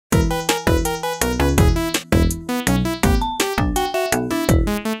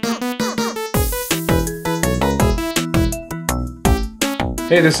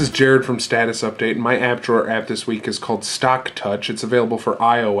Hey, this is Jared from Status Update, and my app drawer app this week is called StockTouch. It's available for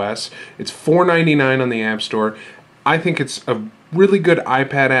iOS. It's $4.99 on the App Store. I think it's a really good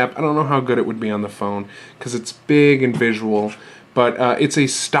iPad app. I don't know how good it would be on the phone because it's big and visual, but it's a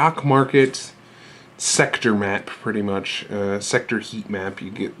stock market sector map, pretty much. Sector heat map.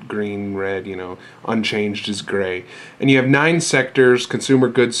 You get green, red, unchanged is gray. And you have 9 sectors: consumer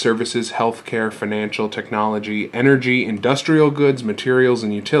goods, services, healthcare, financial, technology, energy, industrial goods, materials,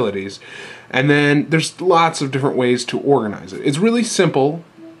 and utilities. And then there's lots of different ways to organize it. It's really simple.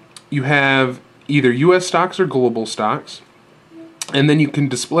 You have either US stocks or global stocks, and then you can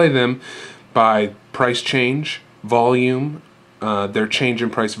display them by price change, volume, their change in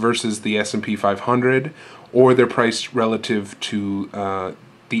price versus the S&P 500, or their price relative to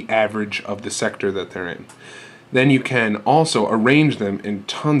the average of the sector that they're in. Then you can also arrange them in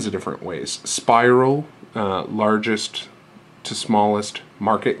tons of different ways. Spiral, largest to smallest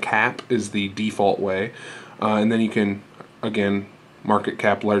market cap is the default way. And then you can, again, market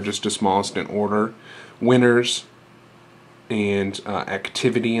cap largest to smallest in order. Winners, and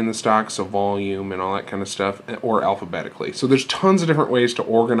activity in the stock, so volume and all that kind of stuff, or alphabetically. So there's tons of different ways to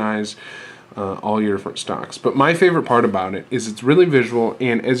organize all your different stocks. But my favorite part about it is it's really visual,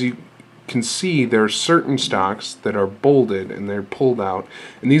 and as you can see, there are certain stocks that are bolded and they're pulled out,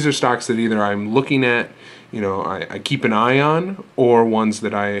 and these are stocks that either I'm looking at, I keep an eye on, or ones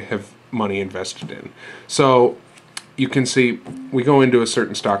that I have money invested in. So you can see, we go into a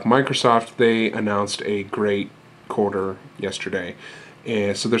certain stock, Microsoft. They announced a great quarter yesterday,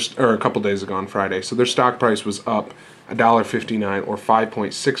 and so or a couple days ago on Friday. So their stock price was up $1.59 or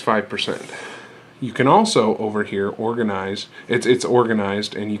 5.65%. You can also over here organize. It's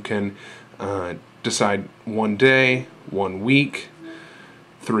organized, and you can decide 1 day, 1 week,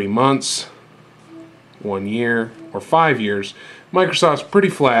 3 months, 1 year, or 5 years. Microsoft's pretty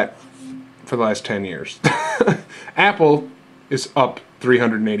flat for the last 10 years. Apple is up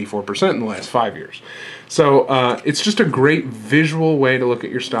 384% in the last 5 years. So it's just a great visual way to look at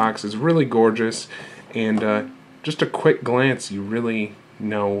your stocks. It's really gorgeous, and just a quick glance, you really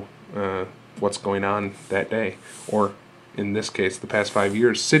know what's going on that day. Or in this case, the past 5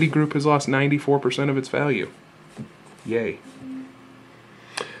 years, Citigroup has lost 94% of its value. Yay.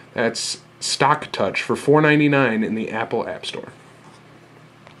 That's StockTouch for $4.99 in the Apple App Store.